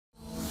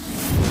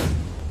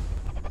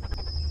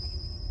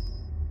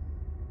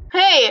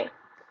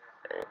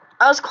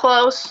I was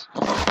close.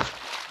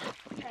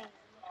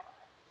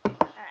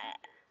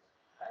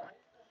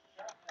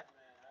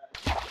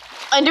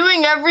 I'm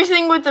doing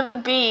everything with a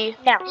B.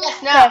 Now.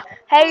 Yes, now. Okay.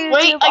 Hey YouTube,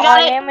 Wait, I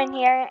got it. am in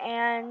here,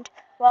 and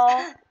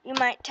well, you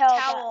might tell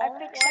that I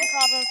fixed some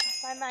problems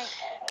with my mic.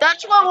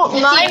 That's what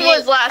mine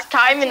was last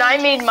time, and I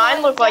made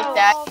mine look like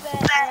that.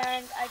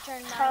 And I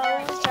turned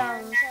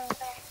mine.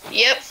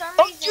 Yep.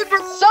 Oh, dude,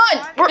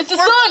 it's the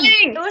sun.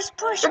 It was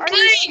push. Are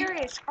you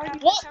serious? Are you?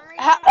 What?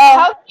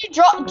 How did you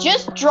draw?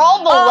 Just draw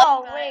the left.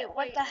 Oh wait,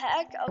 what the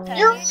heck? Okay.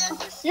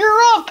 You're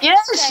up.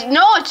 Yes. Okay.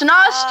 No, it's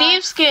not a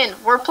Steve skin.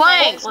 We're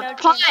playing.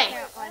 Let's play.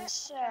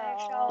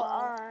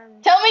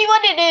 Tell me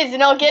what it is,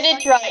 and I'll get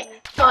it right.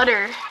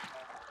 Butter.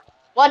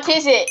 What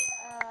is it?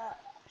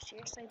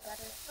 Seriously,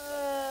 butter.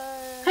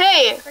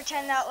 Hey.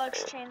 Pretend that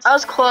looks transparent. I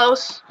was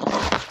close.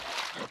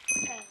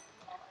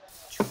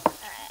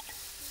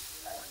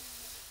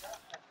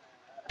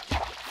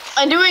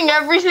 I'm doing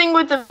everything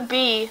with a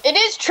B. It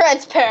is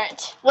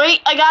transparent.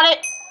 Wait, I got it.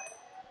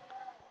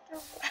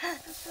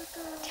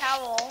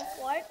 Towel.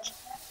 What?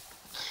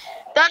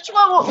 That's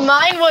what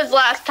mine was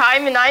last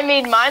time, and I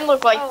made mine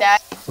look like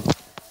that.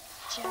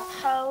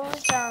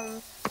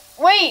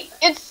 Wait,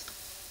 it's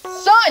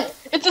sun.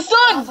 It's a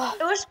sun.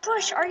 It was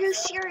push. Are you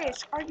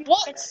serious? Are you?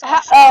 What?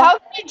 How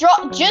can you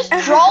draw? Just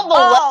draw the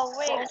left. Oh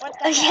wait, what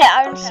the?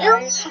 Yeah, I'm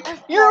sorry.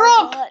 You're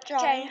up.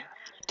 Okay.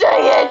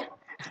 Dang it.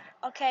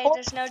 Okay,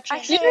 there's no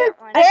chance.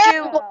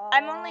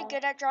 I'm only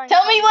good at drawing.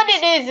 Tell me what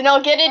it is, and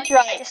I'll get it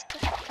right. Just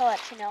to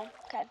let you know.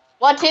 Okay.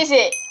 What is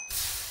it?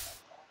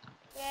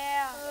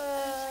 Yeah.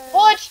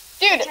 What?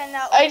 Dude,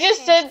 I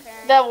just said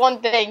that one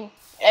thing,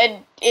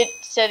 and it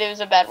said it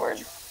was a bad word.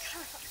 Or did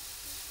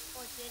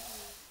you?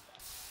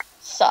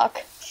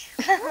 Suck.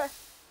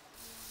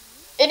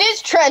 It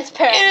is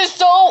transparent. It is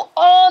so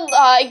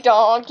unlike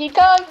Donkey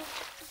Kong.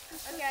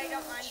 Okay, I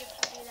don't mind if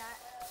you do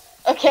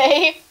that.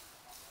 Okay.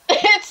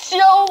 It's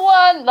so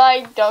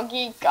unlike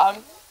Donkey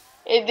Kong.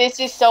 This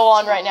is so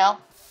on right now.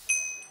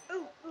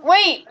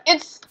 Wait,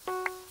 it's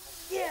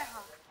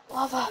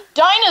lava.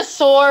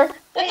 Dinosaur.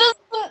 That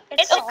doesn't.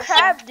 It's a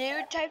crab,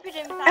 dude. Type it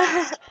in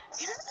fast.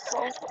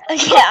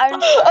 Yeah, I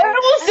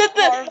almost did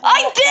that.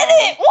 I did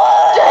it! Woo!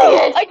 Dang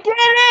it! I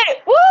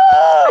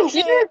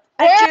did it!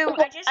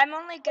 Woo! I'm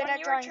only good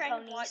at drawing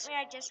ponies.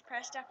 I just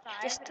pressed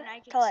F5 just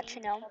to let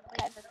you know.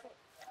 Okay.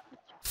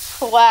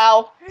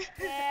 Wow.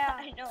 Yeah,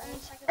 I know.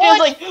 It was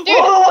like, dude,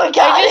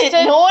 I just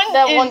said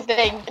that one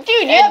thing. Dude,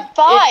 you have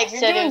 5.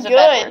 You're doing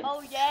good.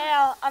 Oh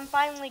yeah, I'm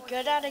finally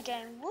good at a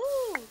game.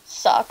 Woo!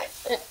 Suck.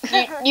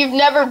 You've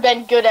never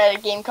been good at a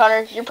game,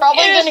 Connor. You're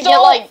probably gonna get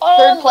like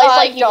 3rd place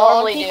like you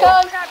normally do.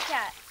 Crab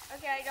cat.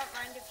 Okay, I don't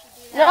mind if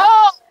you do that.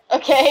 No.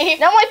 Okay.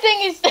 Now my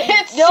thing is,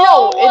 it's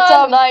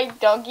like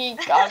Donkey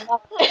Kong.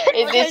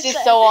 This is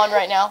so on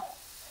right now.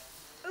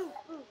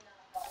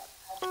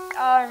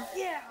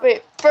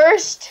 Wait,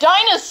 first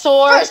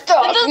dinosaur, first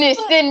darkness,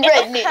 then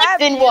redness,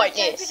 then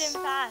whiteness.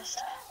 I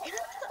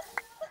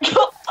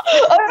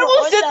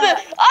almost did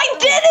that. I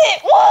did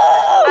it!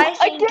 Whoa!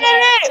 I did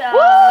it!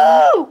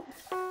 Woo!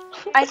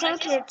 I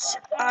think it's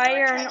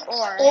iron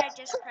ore.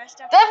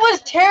 That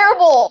was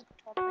terrible.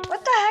 What the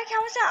heck?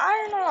 How was that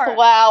iron ore?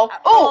 Wow.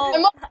 Oh,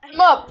 I'm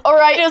up. All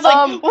right. It was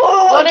like,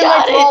 what am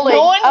I drawing?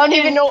 I don't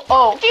even know.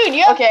 Oh, dude,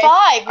 you have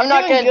 5. I'm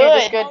not gonna do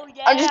this good. Oh,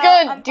 yeah, I'm just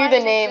gonna do the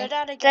name.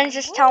 Then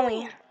just tell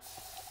me.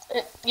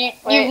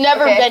 You've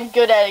never been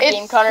good at a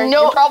game, Connor.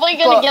 You're probably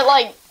gonna get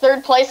like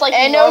 3rd place like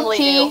you normally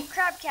do.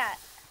 Crab cat.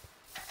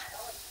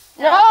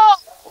 No.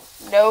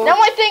 No. Now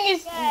my thing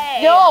is,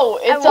 no.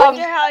 It's I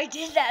wonder how I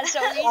did that so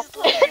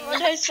easily.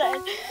 What I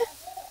said.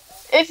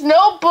 It's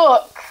no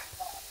book.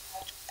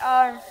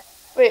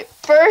 Wait,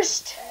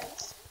 first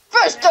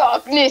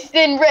darkness,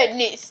 then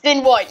redness,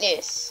 then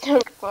whiteness.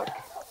 Fuck.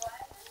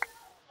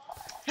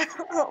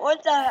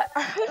 What the heck?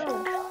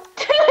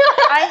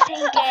 I think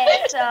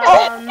it's,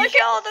 look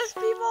at all those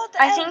people at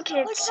the end. I think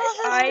it's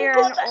iron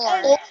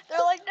ore.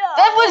 They're like, no.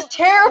 That was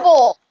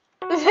terrible.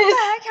 What the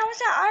heck? How was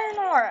that iron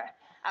ore?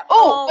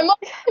 Oh,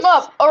 I'm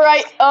up.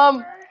 Alright,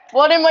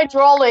 what am I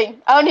drawing?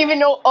 I don't even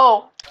know.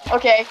 Oh,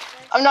 okay.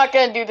 I'm not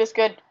gonna do this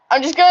good.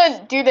 I'm just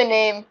gonna do the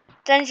name.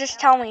 Then just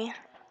tell me.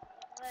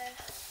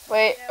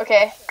 Wait,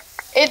 okay.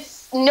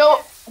 It's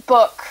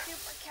notebook.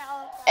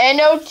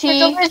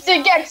 N-O-T.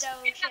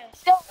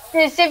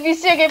 If you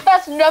sing it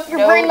fast enough,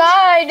 your brain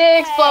might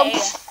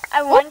explode.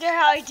 I wonder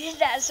how I did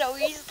that so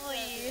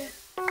easily.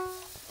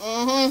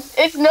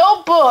 It's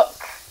notebook.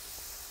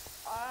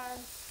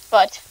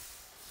 But.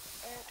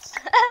 It's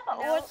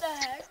what the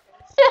heck?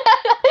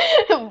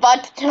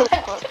 But.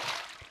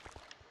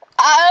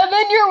 I'm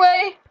in your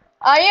way.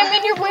 I am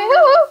in your way.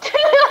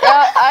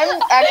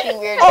 I'm acting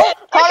weird.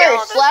 Connor,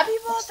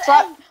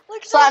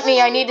 slap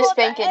me. I need a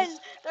spanking.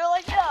 They're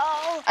like,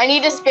 no. I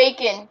need a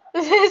spanking.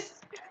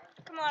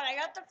 Come on, I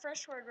got the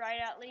first word right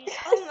at least.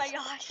 Oh my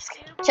gosh.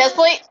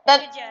 Chestplate?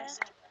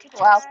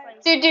 Wow.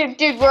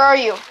 Dude, where are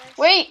you?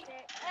 Wait.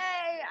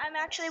 Hey, I'm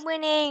actually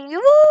winning.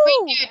 Woo!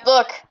 Wait, dude,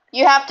 look.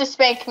 You have to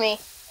spank me.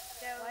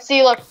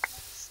 See, look.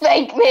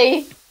 Spank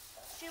me.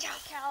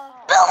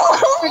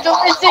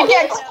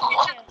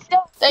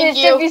 Thank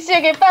you. If you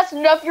still get fast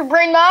enough, your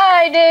brain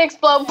might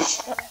explode.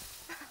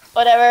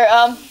 Whatever.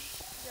 Can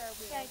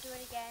I do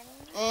it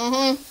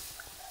again?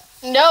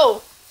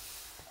 No.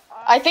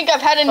 I think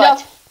I've had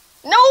enough.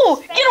 No!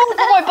 Get over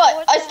my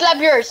butt! I slap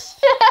yours.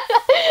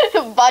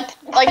 Butt.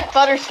 Like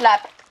butter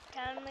slap.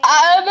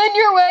 I'm in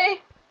your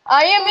way.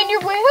 I am in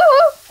your way.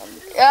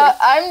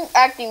 I'm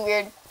acting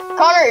weird.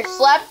 Connor,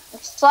 slap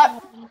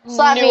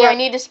me. I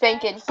need a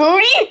spanking.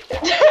 Booty?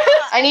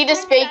 I need a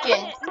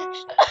spanking.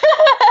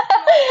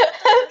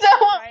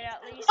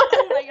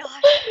 Oh my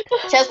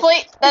gosh. Chest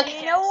plate?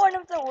 You know one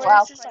of the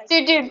words is like...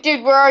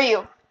 Dude, where are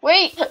you?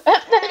 Wait.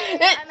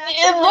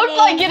 It looked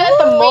like it at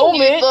the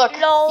moment. Look,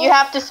 you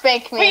have to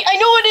spank me. Wait, I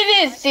know what it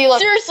is. See, look.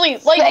 Seriously,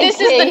 like this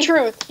is the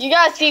truth. You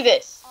gotta see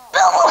this.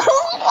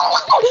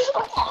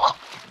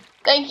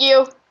 Thank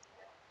you.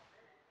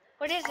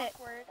 What is it?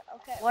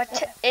 Okay. What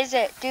is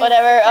it, dude?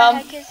 Whatever.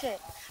 What the heck is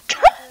it?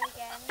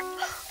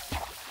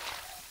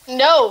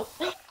 No.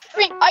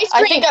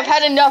 I think I've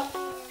had enough.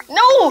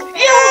 No!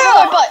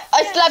 Yeah! But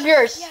I slap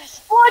yours. Yes.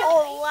 What?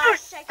 Oh,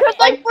 last second.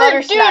 Like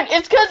butter slap. Dude,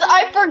 it's because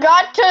I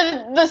forgot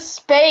the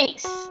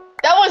space.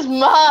 That was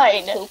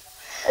mine.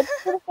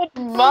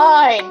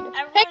 Mine.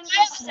 Everyone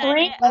just said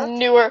it.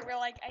 Newer. We're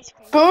like ice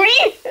cream.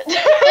 Booty?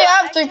 They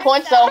have 3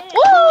 points though.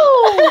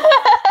 Woo!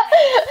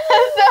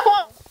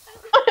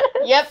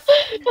 Yep.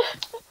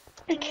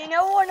 You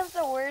know one of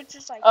the words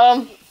is like...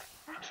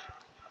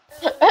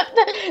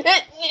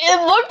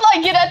 It looked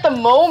like it at the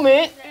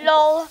moment.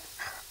 Lol.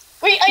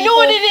 Wait, I know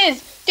what it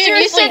is. Dude,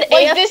 seriously, you said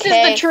like this is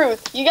the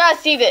truth. You gotta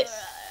see this.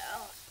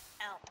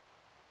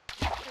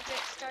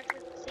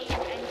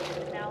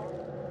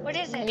 What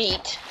is it?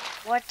 Meat.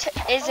 What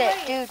is it,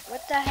 dude?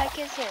 What the heck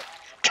is it?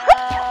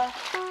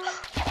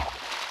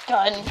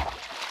 Gun.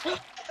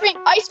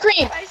 Ice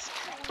cream.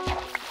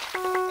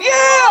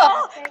 Yeah.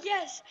 Oh,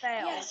 yes.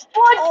 Fail. Yes.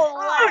 What? Oh,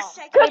 last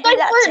second. Maybe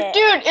that's it.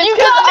 Dude, it's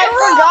because I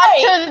forgot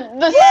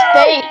the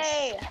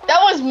space.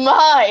 That was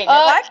mine.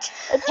 What?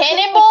 A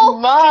cannonball?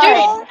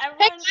 Mine.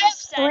 Everyone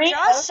just said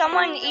draw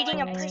someone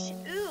eating a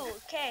person. Ooh,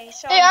 okay.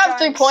 So they have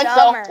 3 points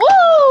summer. though.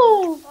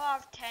 Woo! We'll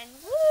have 10.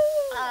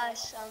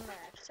 Summer.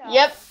 So.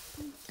 Yep.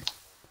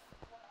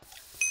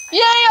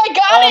 Yay, I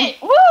got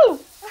it! Woo!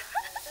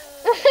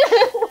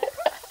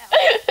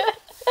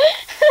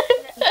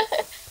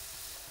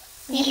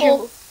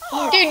 You.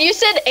 Dude, you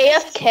said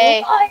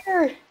AFK.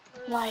 Liar.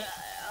 My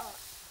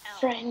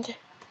friend.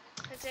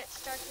 Does it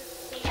start with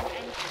the same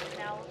end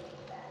now?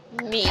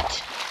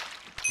 Meat.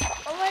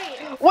 Oh,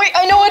 wait. Wait,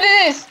 I know what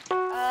it is.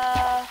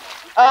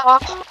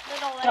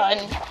 Little done.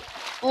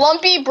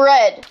 Lumpy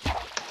bread.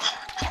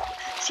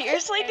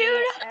 Seriously,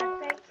 dude?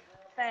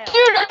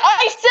 Dude,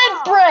 I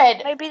said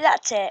bread. Maybe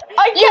that's it. You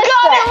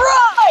got it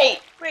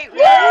right. Wait,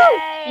 really?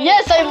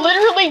 Yes, I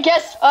literally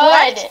guessed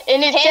bread,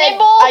 and it said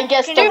I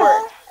guessed the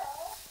word.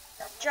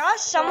 Draw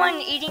someone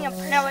eating a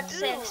person. No, it's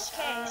this.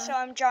 Okay, so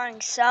I'm drawing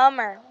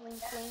summer.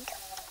 Wink, wink.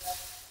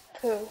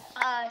 Pooh.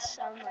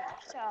 Summer.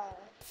 So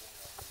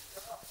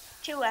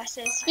 2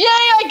 S's. Yay,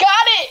 I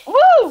got it!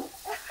 Woo!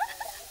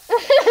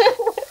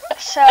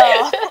 So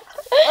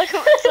look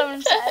at what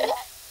someone said.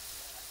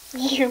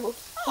 You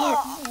are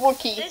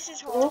Wookie. This is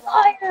horrible.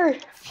 Liar.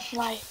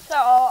 My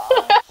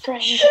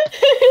friend.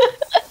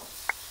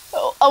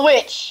 A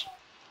witch.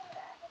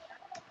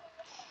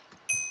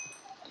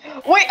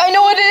 Wait, I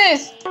know what it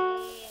is.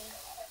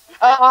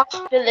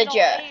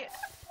 Villager.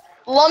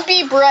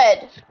 Lumpy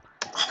bread.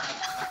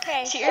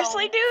 Okay.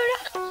 Seriously,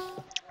 dude?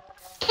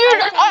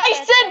 Dude, I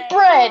said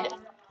bread.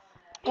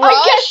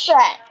 I guessed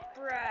that.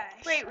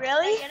 Wait,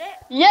 really?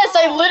 Yes,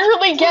 I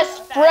literally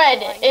guessed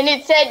bread, and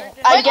it said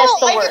I guessed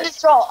the word.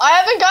 I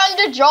haven't gotten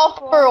to draw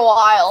for a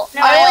while.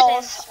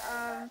 Miles,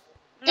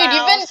 dude,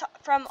 you've been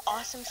from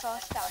Awesome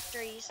Sauce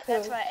Factories.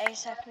 That's what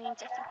ASF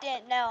means. If you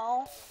didn't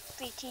know,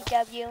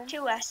 BTW.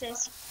 2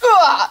 S's.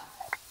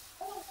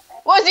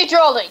 What is he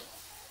trolling?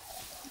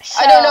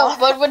 I don't know,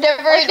 but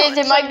whatever it is,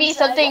 it might be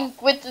something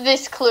with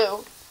this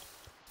clue.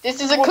 This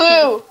is a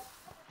clue.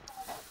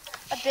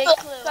 A big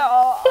clue.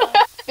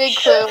 Big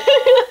clue.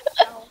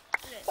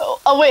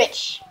 A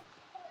witch.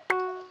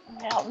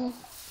 Mountain.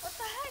 What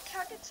the heck?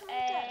 How did someone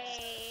guess?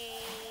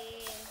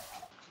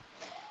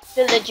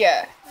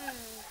 Villager.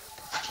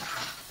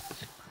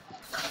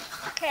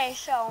 Okay,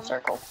 so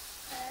Circle.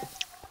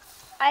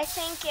 I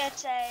think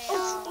it's a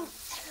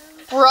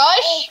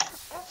brush.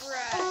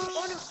 Brush.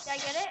 Oh no, did I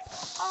get it?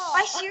 Oh,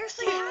 I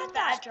seriously had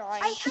that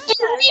drawing. I had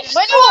that.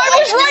 But no, I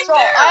was right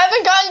there. I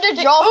haven't gotten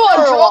to draw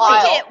for a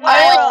while.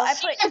 I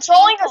put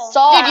controlling a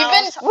song. Dude, you've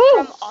been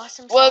from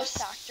Awesome Sauce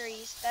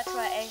Factories. That's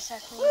what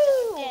ASF means. If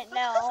you didn't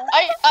know.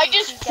 I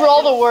just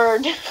draw the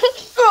word.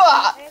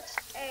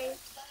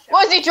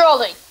 What is he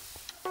trolling?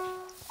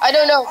 I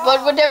don't know,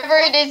 but whatever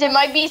it is, it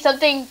might be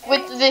something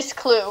with this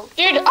clue.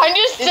 Dude, I'm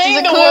just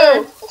saying the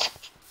word.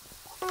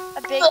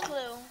 A big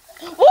clue.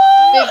 Woo!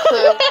 Big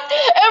clue.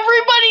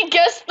 Everybody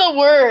guessed the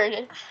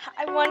word.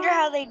 I wonder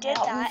how they did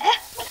that.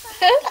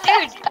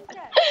 Dude.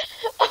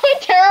 I'm a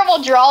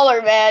terrible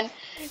drawer, man.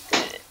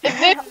 This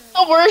is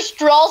the worst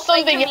draw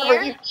something Like,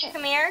 ever.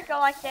 Come here, go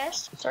like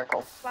this.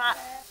 Circle. Slap.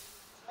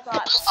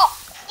 Slap.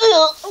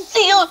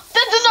 See you.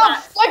 That's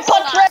enough. My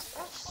butt's red.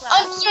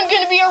 I'm soon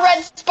gonna be a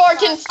red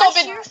Spartan. Stop I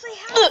it. seriously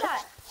have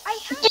that. I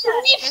have that. I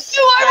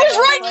was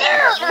right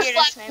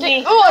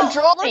there. Ooh, I'm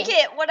drawing. Look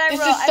at what I wrote.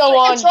 This is so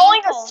on. I'm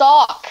drawing a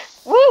sock.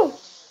 Woo.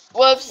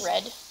 Whoops.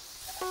 Red.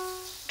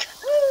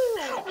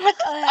 What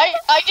the heck?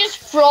 I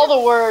just draw the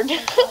word.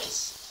 It's a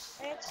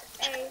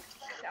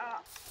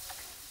sock.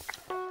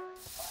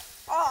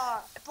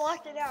 Oh, I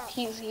blocked it out.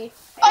 Easy.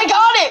 I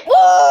got it.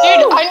 Woo!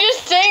 Dude, I'm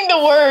just saying the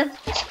word.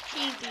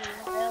 Easy,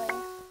 really.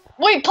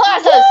 Wait,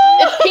 plazas.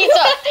 It's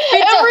pizza.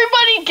 Pizza.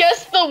 Everybody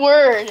guessed the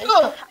word.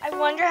 I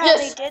wonder how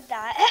they did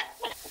that.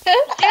 Dude.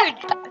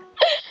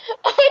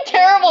 I'm a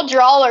terrible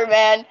drawer,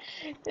 man.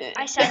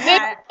 I said This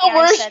that. is the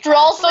worst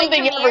draw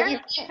something Wait,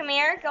 ever. Come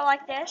here, go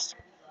like this.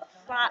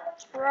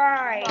 Slap.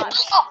 Right.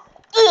 This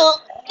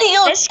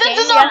game, is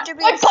you have to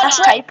be a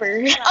fast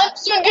typer. I'm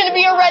soon gonna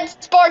be a red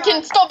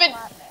Spartan. Stop it.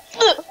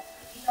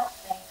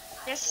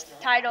 This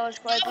title is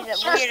going to be the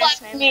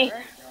weirdest name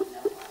ever.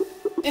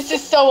 This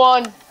is so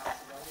on.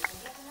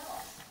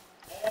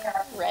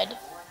 Red.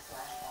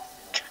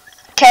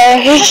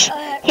 Okay,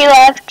 he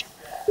left.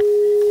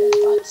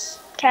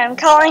 Okay, I'm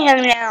calling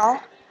him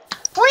now.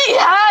 We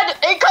had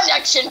a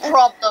connection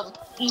problem.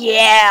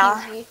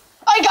 Yeah.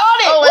 I got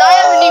it. Oh, and I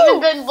haven't even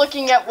been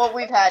looking at what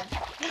we've had.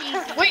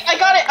 Wait, I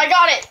got it.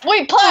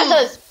 Wait,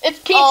 plazas. It's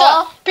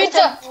pizza.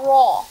 Pizza.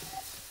 Raw.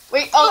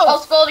 Wait, I'll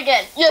spell it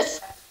again. Yes.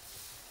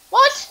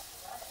 What?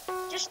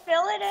 Just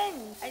fill it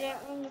in. I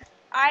didn't mean.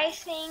 I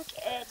think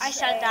it's. I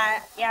said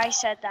that. Yeah, I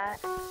said that.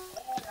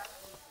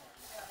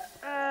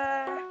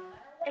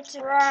 It's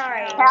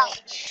right.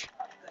 Couch.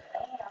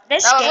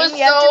 This that game,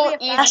 you have to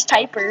be a fast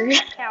typer.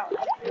 Couch.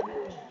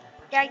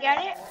 Did I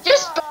get it?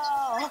 Just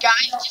spell it,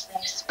 guys.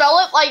 Just spell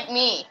it like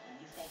me.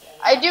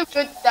 I do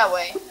good that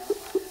way.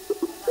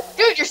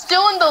 Dude, you're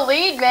still in the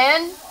lead,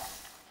 man.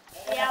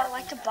 Yeah,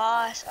 like a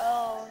boss.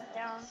 Oh,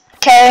 down.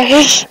 Okay,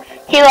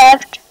 he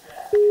left.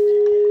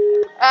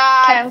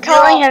 I'm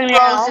calling him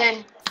now.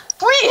 We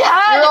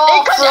had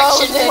a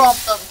connection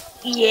problem.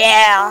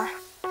 Yeah.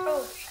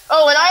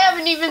 Oh, and I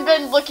haven't even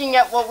been looking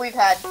at what we've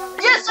had.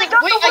 Yes, I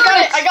got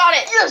I got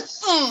it. Yes.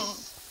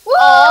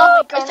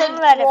 Oh, I said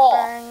let it raw.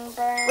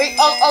 burn. Wait,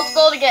 I'll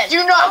spell it again.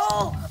 Do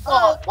not.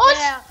 What?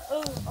 Yeah.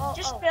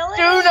 Just fill it.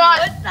 Do not.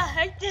 What the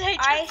heck did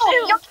I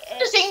do?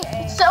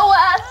 So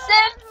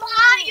acid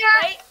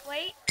fire.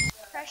 Wait.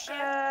 Press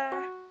shift.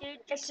 Dude,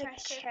 it's a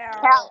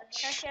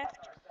couch. Press shift.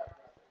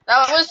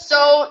 That was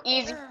so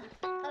easy.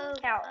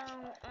 Couch.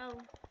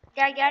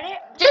 Did I get it?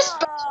 Just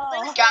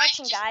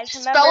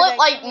spell it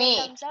like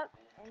me.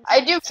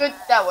 I do good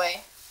that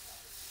way.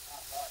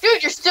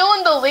 Dude, you're still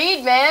in the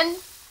lead, man.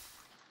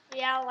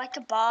 Yeah, like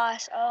a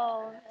boss.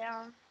 Oh,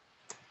 yeah.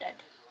 Dead.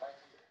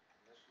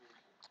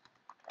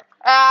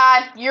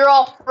 You're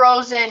all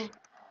frozen.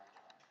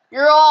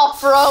 You're all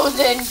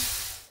frozen.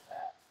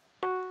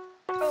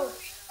 Oh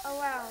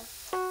wow.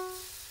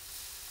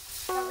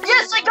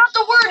 Yes, I got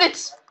the word.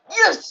 It's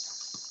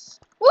yes.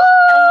 Woo!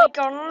 And we're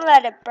gonna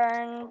let it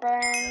burn.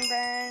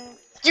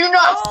 Do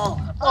not.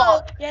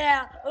 Oh,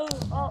 yeah.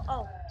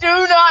 Oh.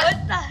 Do not.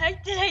 What the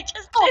heck did I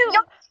just do?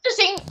 You're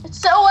using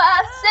so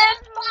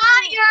acid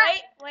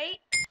fire. Wait.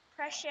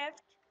 Press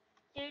shift.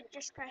 Dude,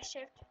 just press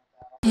shift.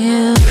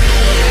 Yeah.